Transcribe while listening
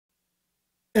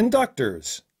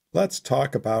Inductors. Let's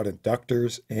talk about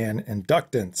inductors and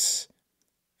inductance.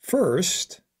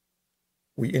 First,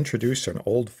 we introduce an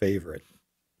old favorite,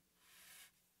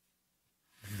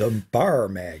 the bar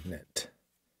magnet.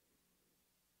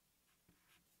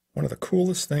 One of the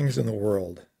coolest things in the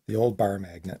world, the old bar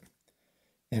magnet.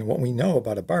 And what we know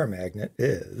about a bar magnet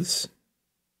is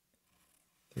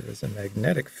there is a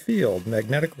magnetic field,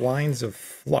 magnetic lines of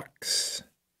flux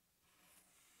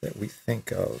that we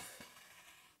think of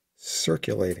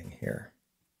circulating here,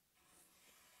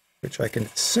 which I can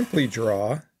simply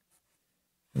draw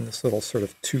in this little sort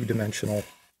of two-dimensional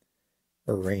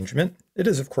arrangement. It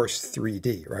is, of course,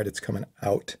 3D, right? It's coming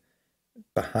out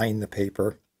behind the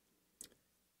paper.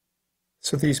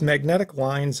 So these magnetic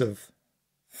lines of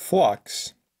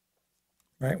flux,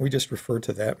 right? We just referred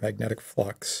to that magnetic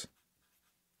flux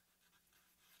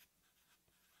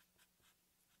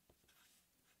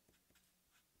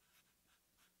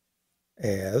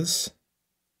as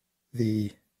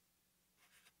the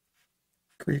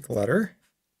Greek letter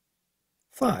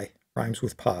phi, rhymes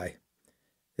with pi.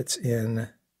 It's in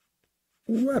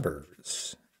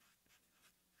Webers.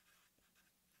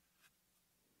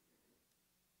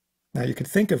 Now you could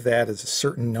think of that as a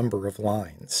certain number of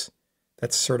lines.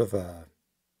 That's sort of a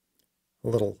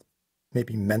little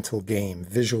maybe mental game,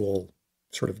 visual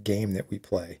sort of game that we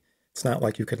play. It's not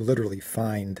like you could literally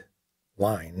find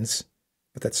lines,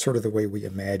 but that's sort of the way we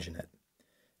imagine it.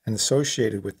 And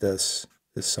associated with this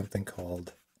is something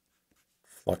called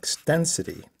flux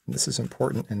density. And this is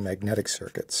important in magnetic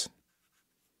circuits.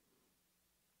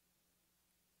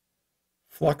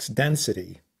 Flux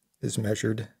density is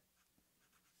measured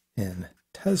in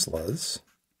Teslas,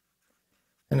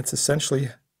 and it's essentially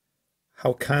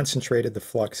how concentrated the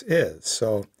flux is.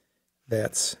 So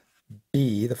that's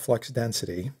B, the flux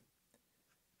density,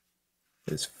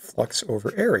 is flux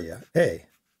over area, A.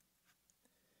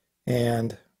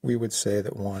 And we would say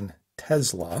that 1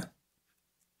 Tesla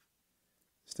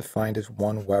is defined as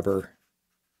 1 Weber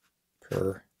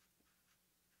per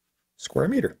square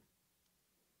meter.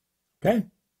 Okay?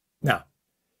 Now,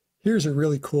 here's a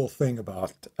really cool thing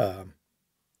about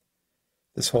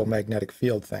this whole magnetic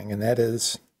field thing, and that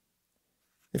is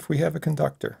if we have a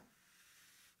conductor.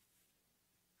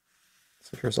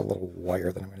 So here's a little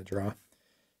wire that I'm going to draw,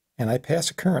 and I pass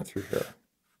a current through here.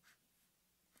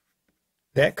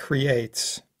 That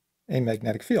creates a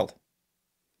magnetic field.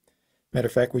 Matter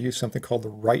of fact, we use something called the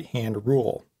right-hand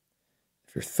rule.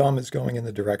 If your thumb is going in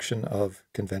the direction of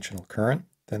conventional current,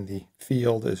 then the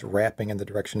field is wrapping in the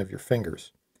direction of your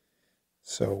fingers.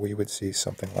 So we would see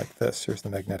something like this. Here's the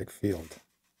magnetic field.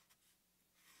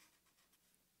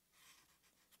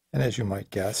 And as you might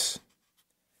guess,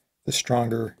 the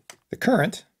stronger the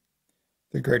current,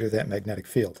 the greater that magnetic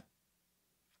field,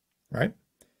 right?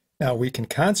 Now we can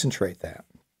concentrate that.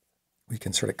 We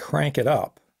can sort of crank it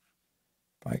up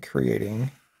by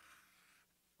creating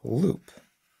a loop.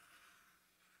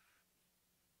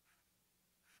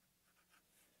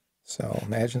 So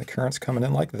imagine the current's coming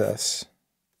in like this.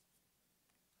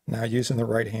 Now using the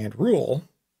right-hand rule,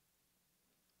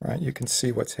 right, you can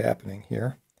see what's happening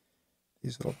here.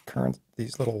 These little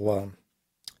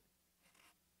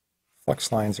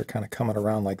flux lines are kind of coming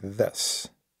around like this.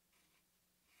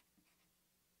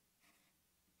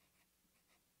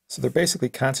 So they're basically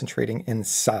concentrating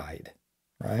inside,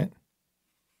 right?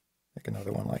 Make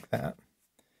another one like that.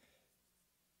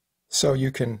 So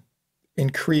you can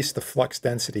increase the flux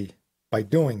density by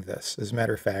doing this. As a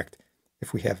matter of fact,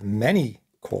 if we have many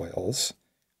coils,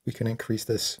 we can increase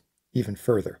this even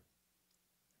further.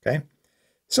 Okay?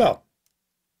 So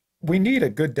we need a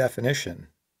good definition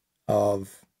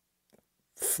of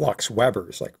flux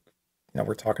Webers. Like,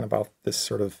 we're talking about this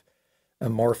sort of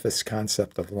amorphous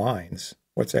concept of lines.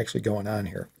 What's actually going on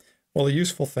here? Well, the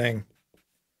useful thing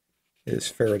is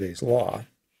Faraday's law,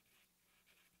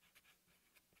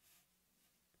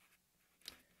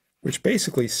 which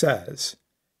basically says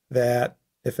that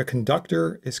if a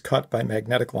conductor is cut by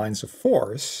magnetic lines of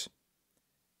force,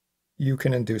 you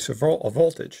can induce a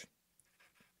voltage.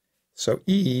 So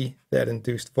E, that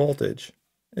induced voltage,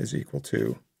 is equal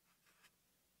to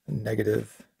a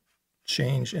negative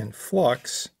change in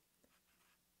flux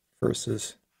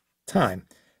versus time.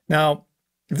 Now,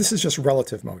 this is just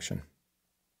relative motion.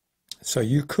 So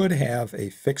you could have a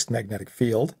fixed magnetic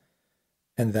field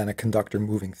and then a conductor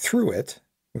moving through it,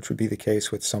 which would be the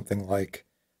case with something like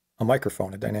a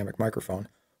microphone, a dynamic microphone,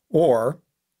 or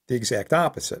the exact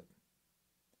opposite.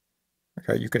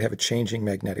 Okay, you could have a changing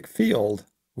magnetic field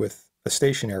with a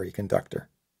stationary conductor.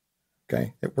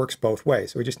 Okay, it works both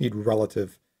ways. So we just need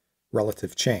relative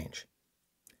change.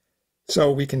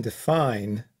 So we can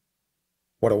define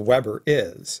what a Weber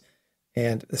is.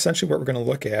 And essentially what we're going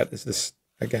to look at is this,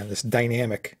 again, this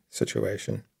dynamic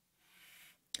situation.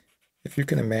 If you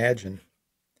can imagine,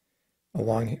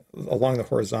 along the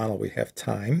horizontal we have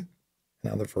time,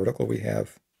 and on the vertical we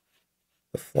have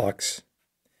the flux.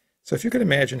 So if you could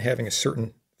imagine having a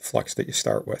certain flux that you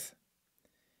start with,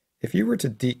 if you were to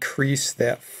decrease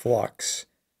that flux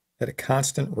at a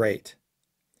constant rate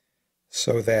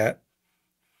so that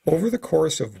over the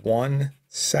course of 1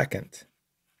 second,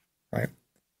 right,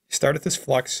 you start at this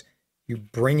flux, you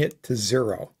bring it to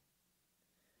 0.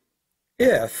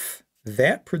 If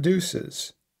that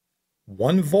produces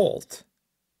 1 volt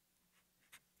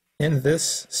in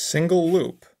this single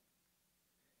loop,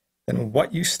 then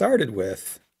what you started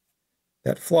with,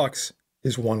 that flux,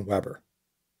 is 1 Weber.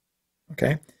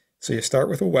 Okay? So you start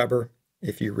with a Weber.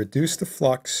 If you reduce the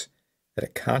flux at a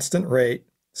constant rate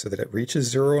so that it reaches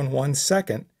 0 in 1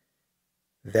 second,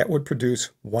 that would produce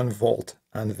 1 volt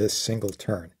on this single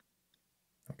turn.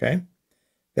 Okay?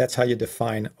 That's how you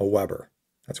define a Weber.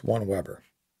 That's 1 Weber.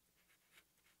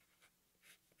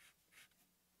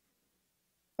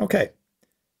 Okay.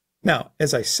 Now,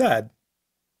 as I said,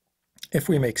 if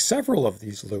we make several of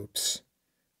these loops,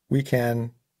 we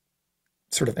can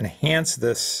sort of enhance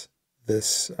this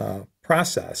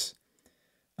process.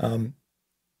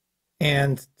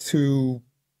 And to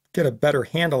get a better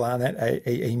handle on it,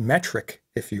 a metric,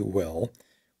 if you will,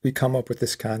 we come up with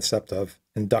this concept of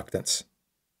inductance.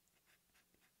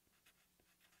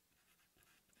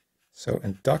 So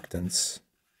inductance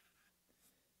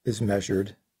is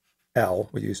measured L.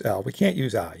 We use L. We can't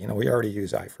use I. You know, we already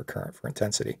use I for current, for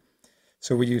intensity.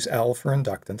 So we use L for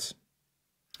inductance.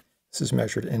 This is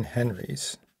measured in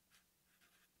henries.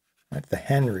 Right? The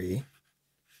henry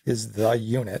is the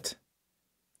unit.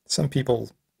 Some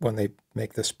people, when they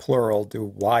make this plural,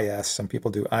 do YS. Some people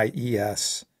do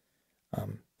IES.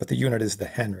 But the unit is the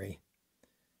henry.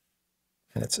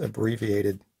 And it's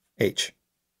abbreviated H.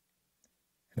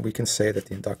 And we can say that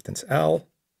the inductance L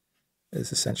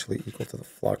is essentially equal to the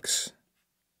flux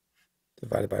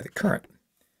divided by the current.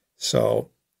 So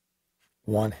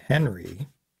 1 Henry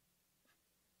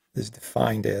is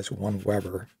defined as 1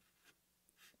 Weber,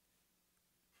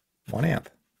 1 amp.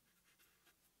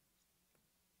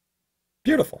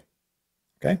 Beautiful.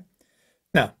 Okay.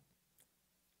 Now,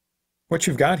 what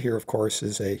you've got here, of course,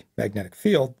 is a magnetic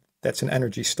field. That's an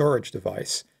energy storage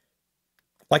device,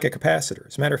 like a capacitor.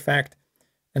 As a matter of fact,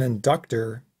 an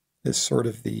inductor is sort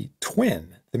of the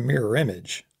twin, the mirror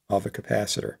image of a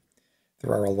capacitor.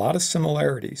 There are a lot of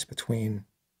similarities between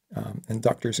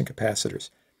inductors and capacitors.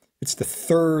 It's the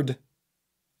third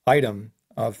item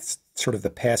of sort of the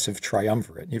passive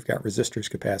triumvirate. You've got resistors,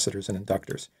 capacitors, and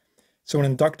inductors. So an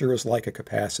inductor is like a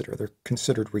capacitor. They're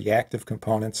considered reactive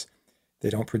components. They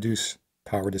don't produce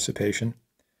power dissipation.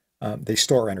 They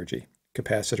store energy.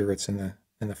 Capacitor, it's in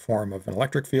the form of an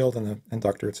electric field, and the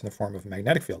inductor, it's in the form of a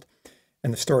magnetic field.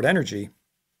 And the stored energy,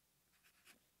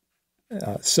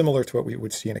 similar to what we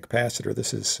would see in a capacitor,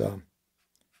 this is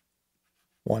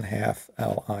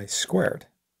 1/2 Li squared.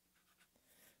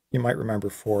 You might remember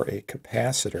for a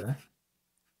capacitor,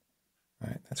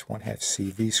 right, that's 1/2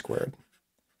 CV squared.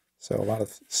 So a lot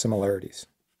of similarities.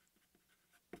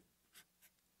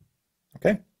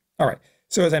 Okay, all right.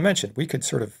 So as I mentioned, we could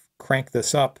sort of crank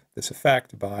this up, this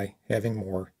effect, by having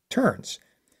more turns.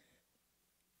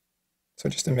 So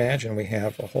just imagine we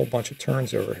have a whole bunch of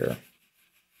turns over here.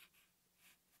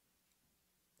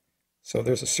 So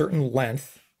there's a certain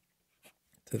length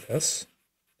to this,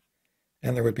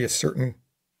 and there would be a certain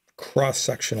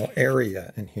cross-sectional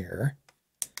area in here,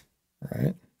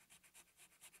 right?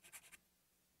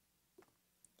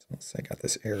 So let's say I got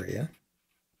this area.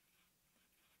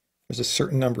 There's a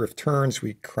certain number of turns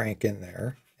we crank in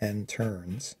there, n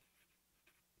turns.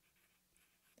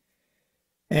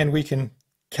 And we can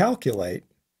calculate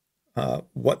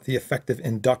what the effective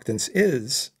inductance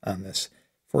is on this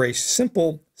for a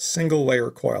simple single layer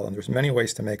coil. And there's many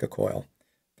ways to make a coil,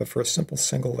 but for a simple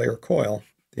single layer coil,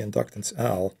 the inductance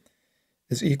L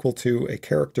is equal to a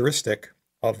characteristic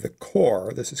of the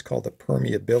core. This is called the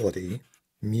permeability,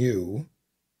 mu.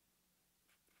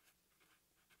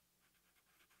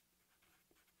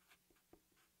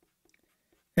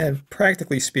 And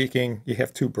practically speaking, you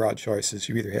have two broad choices.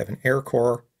 You either have an air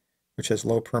core, which has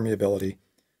low permeability,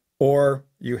 or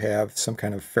you have some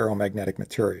kind of ferromagnetic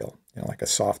material, you know, like a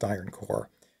soft iron core.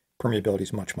 Permeability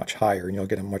is much, much higher, and you'll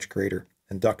get a much greater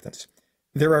inductance.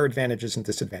 There are advantages and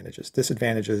disadvantages.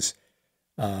 Disadvantages,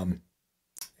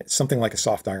 something like a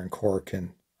soft iron core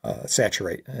can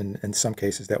saturate, and in some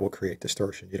cases that will create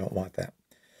distortion. You don't want that.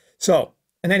 So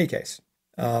in any case,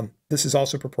 this is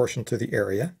also proportional to the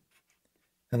area,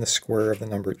 and the square of the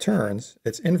number of turns,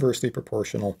 it's inversely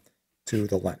proportional to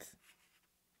the length.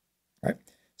 Right?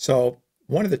 So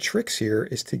one of the tricks here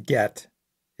is to get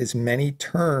as many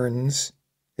turns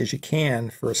as you can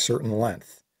for a certain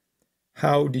length.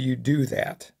 How do you do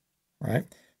that? Right?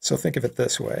 So think of it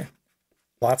this way.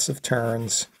 Lots of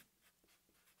turns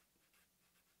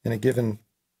in a given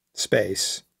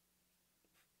space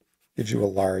gives you a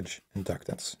large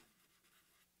inductance.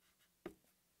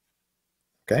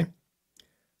 Okay?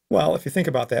 Well, if you think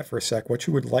about that for a sec, what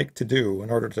you would like to do in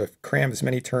order to cram as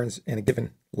many turns in a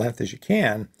given length as you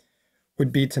can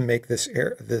would be to make this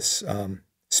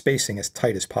spacing as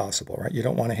tight as possible, right? You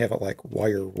don't want to have it like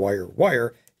wire, wire,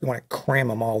 wire. You want to cram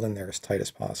them all in there as tight as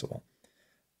possible.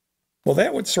 Well,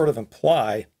 that would sort of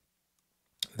imply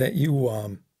that you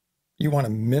want to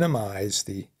minimize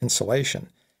the insulation.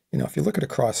 You know, if you look at a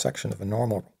cross section of a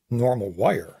normal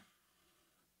wire,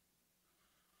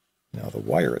 you know, the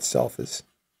wire itself is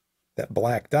that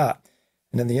black dot,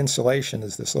 and then the insulation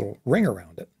is this little ring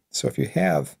around it. So if you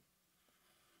have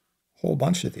a whole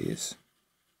bunch of these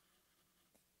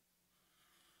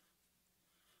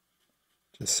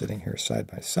just sitting here side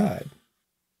by side,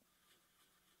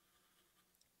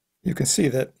 you can see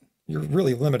that you're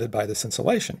really limited by this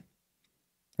insulation,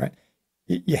 right?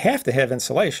 You have to have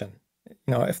insulation.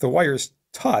 You know, if the wires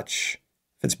touch,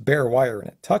 if it's bare wire and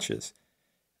it touches,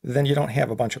 then you don't have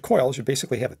a bunch of coils. You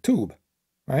basically have a tube,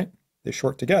 right? They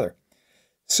short together.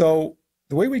 So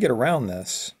the way we get around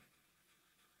this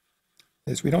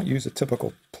is we don't use a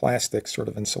typical plastic sort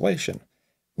of insulation.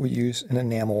 We use an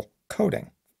enamel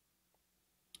coating.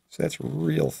 So that's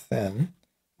real thin,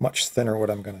 much thinner what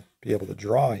I'm going to be able to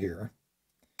draw here.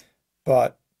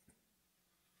 But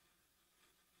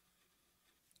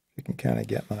you can kind of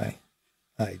get my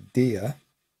idea.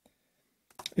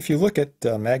 If you look at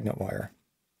magnet wire,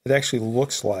 it actually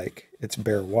looks like it's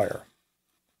bare wire,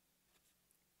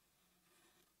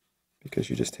 because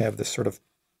you just have this sort of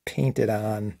painted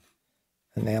on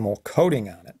enamel coating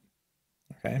on it.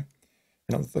 Okay,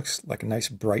 you know, it looks like a nice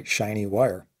bright shiny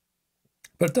wire,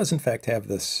 but it does in fact have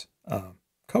this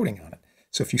coating on it.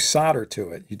 So if you solder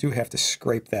to it, you do have to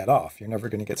scrape that off. You're never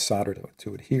going to get solder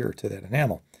to adhere to that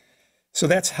enamel. So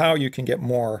that's how you can get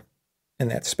more in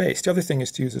that space. The other thing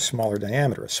is to use a smaller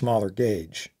diameter, a smaller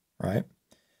gauge, right?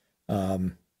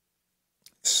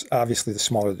 Obviously, the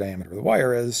smaller the diameter of the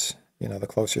wire is, you know, the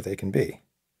closer they can be.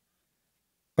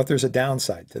 But there's a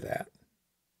downside to that.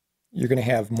 You're going to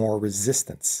have more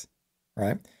resistance,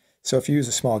 right? So if you use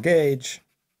a small gauge,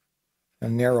 a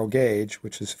narrow gauge,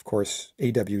 which is, of course,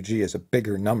 AWG is a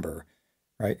bigger number,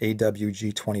 right?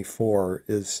 AWG 24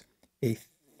 is a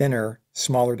thinner,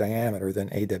 smaller diameter than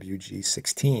AWG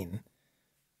 16,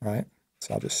 right?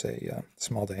 So I'll just say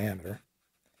small diameter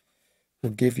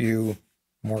will give you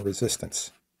more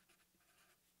resistance.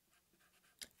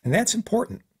 And that's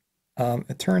important.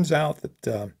 It turns out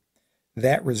that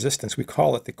that resistance, we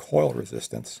call it the coil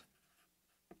resistance,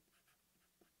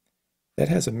 that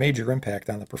has a major impact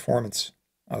on the performance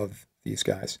of these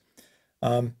guys.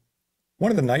 One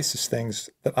of the nicest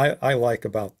things that I like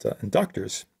about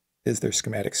inductors is their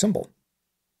schematic symbol,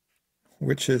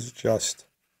 which is just,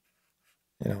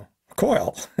 you know, a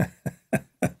coil.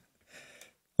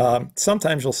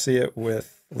 Sometimes you'll see it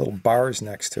with little bars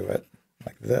next to it,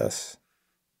 like this.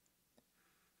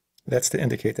 That's to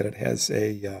indicate that it has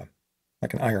a,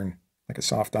 like an iron, like a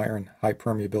soft iron, high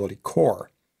permeability core.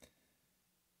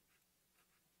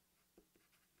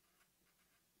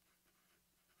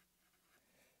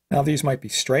 Now these might be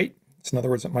straight. So in other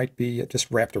words, it might be just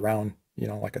wrapped around, you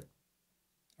know, like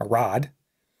a rod.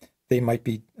 They might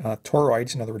be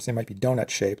toroids. In other words, they might be donut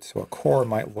shaped. So a core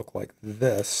might look like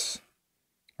this,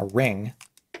 a ring,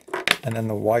 and then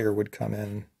the wire would come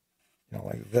in, you know,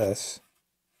 like this.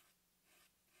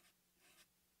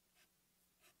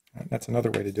 That's another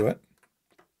way to do it.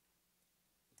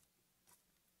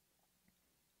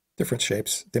 Different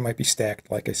shapes. They might be stacked.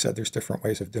 Like I said, there's different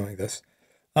ways of doing this.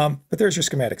 But there's your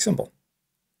schematic symbol.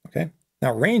 Okay.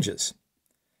 Now ranges.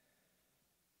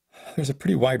 There's a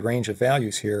pretty wide range of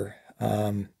values here.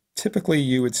 Typically,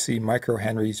 you would see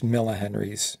microhenries,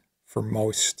 millihenries for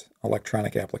most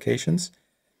electronic applications.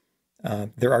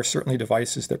 There are certainly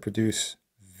devices that produce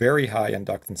very high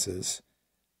inductances.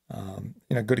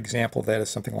 A good example of that is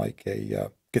something like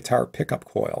a guitar pickup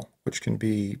coil, which can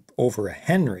be over a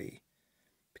Henry,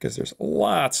 because there's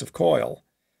lots of coil.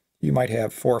 You might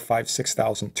have 4,000, 5,000,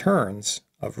 6,000 turns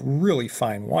of really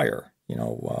fine wire,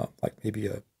 like maybe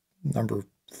a number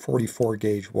 44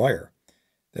 gauge wire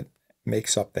that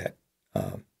makes up that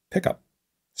pickup.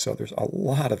 So there's a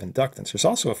lot of inductance. There's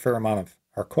also a fair amount of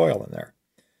our coil in there.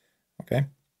 Okay.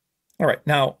 All right,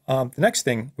 now the next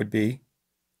thing would be,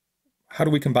 how do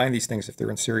we combine these things if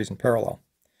they're in series and parallel?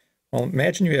 Well,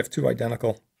 imagine you have two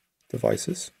identical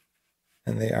devices,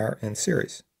 and they are in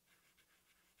series.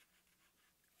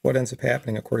 What ends up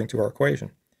happening according to our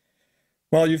equation?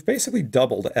 Well, you've basically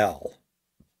doubled L,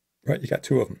 right? You got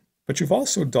two of them, but you've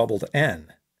also doubled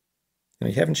N.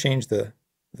 You haven't changed the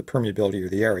permeability or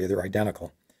the area, they're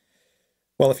identical.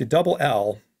 Well, if you double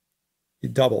L, you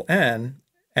double N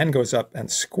goes up N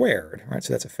squared, right?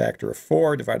 So that's a factor of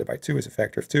 4 divided by 2 is a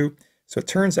factor of 2. So it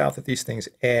turns out that these things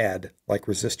add like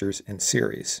resistors in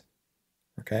series,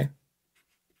 okay?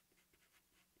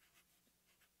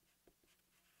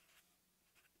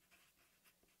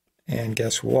 And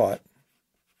guess what?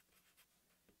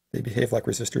 They behave like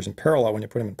resistors in parallel when you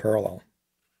put them in parallel.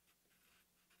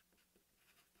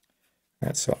 All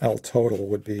right, so L total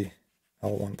would be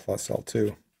L1 plus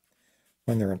L2.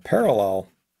 When they're in parallel,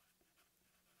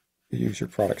 you use your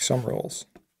product sum rules.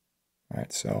 All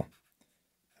right, so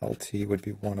LT would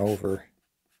be 1 over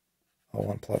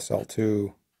L1 plus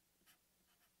L2,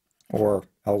 or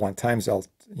L1 times L,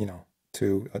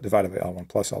 2 divided by L1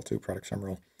 plus L2, product sum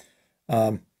rule.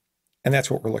 And that's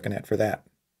what we're looking at for that.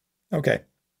 Okay.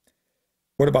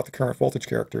 What about the current voltage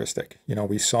characteristic?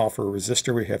 We saw for a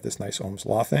resistor, we have this nice Ohm's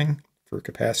law thing. For a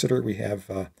capacitor, we have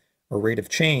a rate of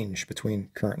change between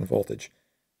current and voltage.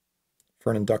 For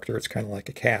an inductor, it's kind of like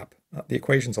a cap. The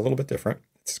equation's a little bit different.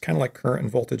 It's kind of like current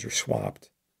and voltage are swapped.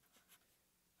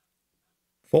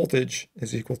 Voltage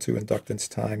is equal to inductance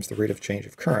times the rate of change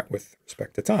of current with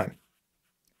respect to time.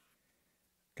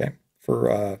 Okay. For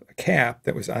a cap,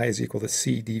 that was I is equal to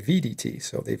C dV dt,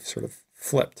 so they've sort of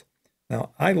flipped.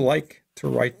 Now, I like to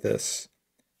write this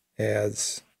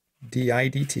as di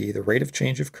dt, the rate of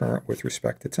change of current with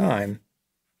respect to time,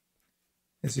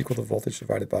 is equal to voltage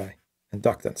divided by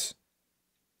inductance.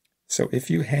 So if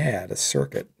you had a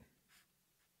circuit,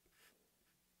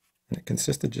 and it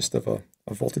consisted just of a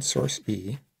voltage source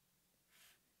E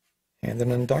and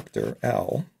an inductor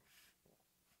L,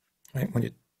 right, when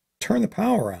you turn the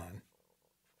power on,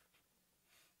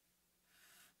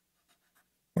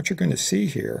 what you're going to see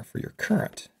here for your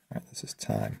current, right, this is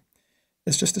time,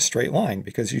 it's just a straight line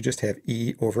because you just have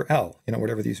E over L,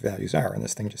 whatever these values are, and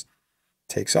this thing just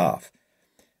takes off.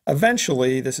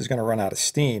 Eventually, this is going to run out of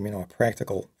steam. A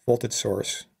practical voltage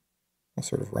source will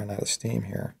sort of run out of steam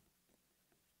here,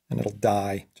 and it'll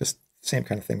die. Just the same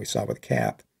kind of thing we saw with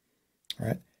cap. All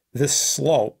right, this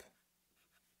slope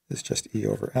is just E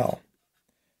over L.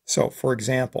 So, for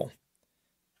example,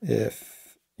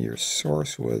 if your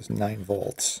source was 9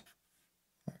 volts,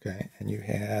 okay, and you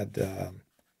had 10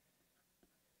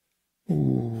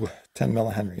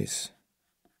 millihenries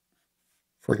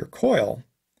for your coil,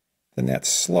 then that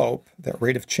slope, that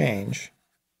rate of change,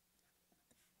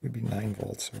 would be 9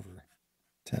 volts over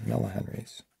 10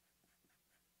 millihenries,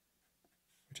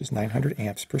 which is 900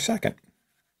 amps per second.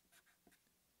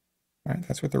 All right,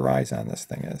 that's what the rise on this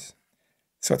thing is.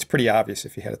 So it's pretty obvious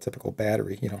if you had a typical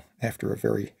battery, after a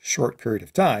very short period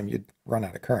of time, you'd run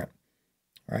out of current.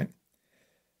 All right.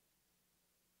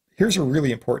 Here's a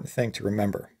really important thing to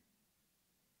remember.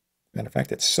 Matter of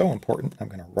fact, it's so important, I'm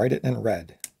going to write it in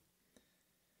red.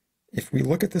 If we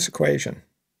look at this equation,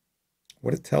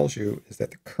 what it tells you is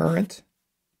that the current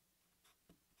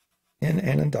in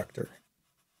an inductor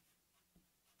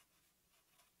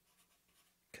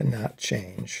cannot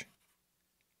change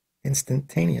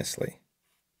instantaneously.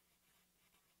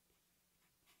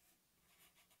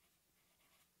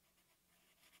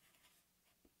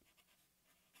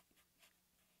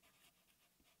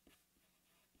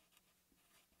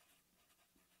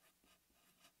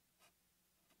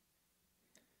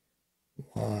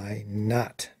 Why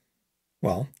not?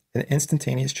 Well, an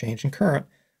instantaneous change in current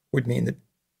would mean that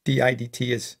di dt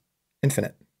is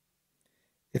infinite.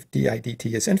 If di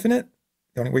dt is infinite,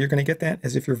 the only way you're going to get that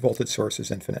is if your voltage source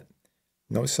is infinite.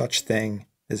 No such thing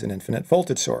as an infinite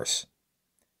voltage source.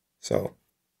 So,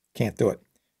 can't do it.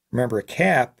 Remember, a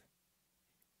cap,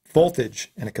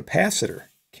 voltage, and a capacitor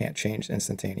can't change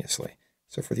instantaneously.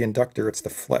 So for the inductor, it's the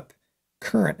flip.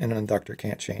 Current in an inductor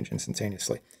can't change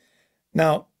instantaneously.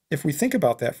 Now, if we think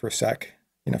about that for a sec,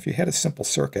 if you had a simple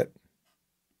circuit,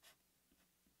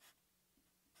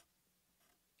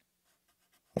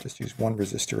 I'll just use one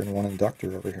resistor and one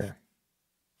inductor over here.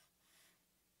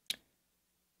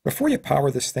 Before you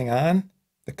power this thing on,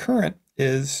 the current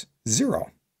is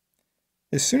 0.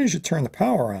 As soon as you turn the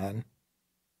power on,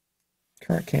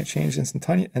 current can't change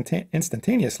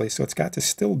instantaneously, so it's got to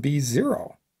still be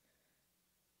 0.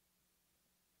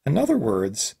 In other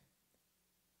words,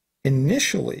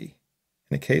 initially,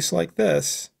 in a case like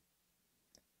this,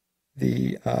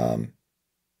 the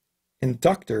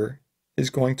inductor is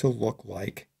going to look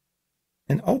like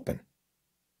an open,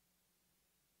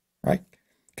 right?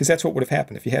 Because that's what would have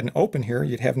happened. If you had an open here,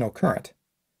 you'd have no current,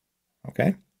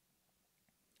 okay?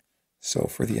 So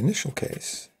for the initial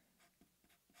case,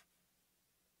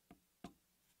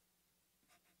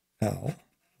 L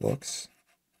looks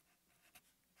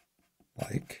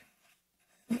like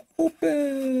an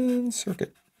open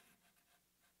circuit.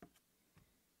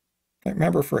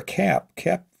 Remember, for a cap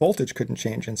voltage couldn't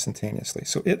change instantaneously,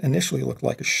 so it initially looked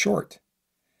like a short.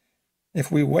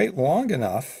 If we wait long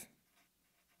enough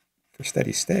for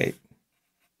steady state,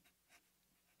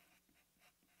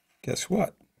 guess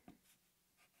what?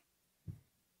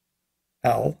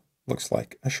 L looks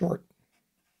like a short.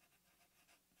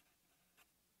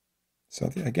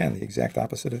 So again, the exact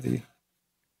opposite of the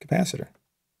capacitor.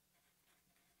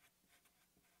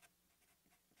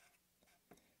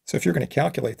 So if you're going to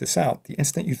calculate this out, the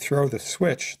instant you throw the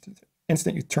switch, the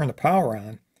instant you turn the power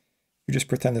on, you just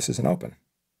pretend this is an open.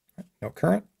 No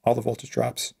current, all the voltage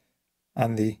drops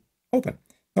on the open.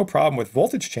 No problem with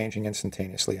voltage changing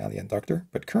instantaneously on the inductor,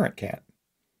 but current can't.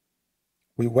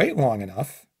 We wait long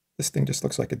enough, this thing just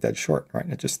looks like a dead short, right?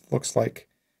 And it just looks like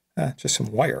just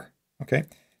some wire, okay?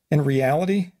 In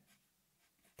reality,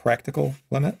 practical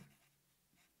limit,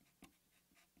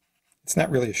 it's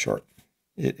not really a short.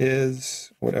 It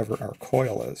is whatever our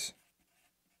coil is.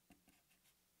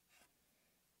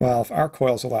 Well, if our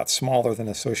coil is a lot smaller than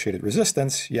associated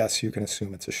resistance, yes, you can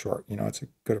assume it's a short. You know, it's a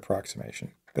good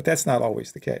approximation. But that's not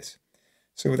always the case.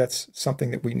 So that's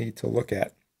something that we need to look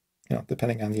at, you know,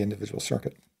 depending on the individual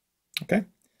circuit. Okay?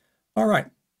 All right.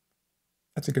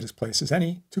 That's as good a place as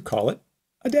any to call it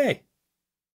a day.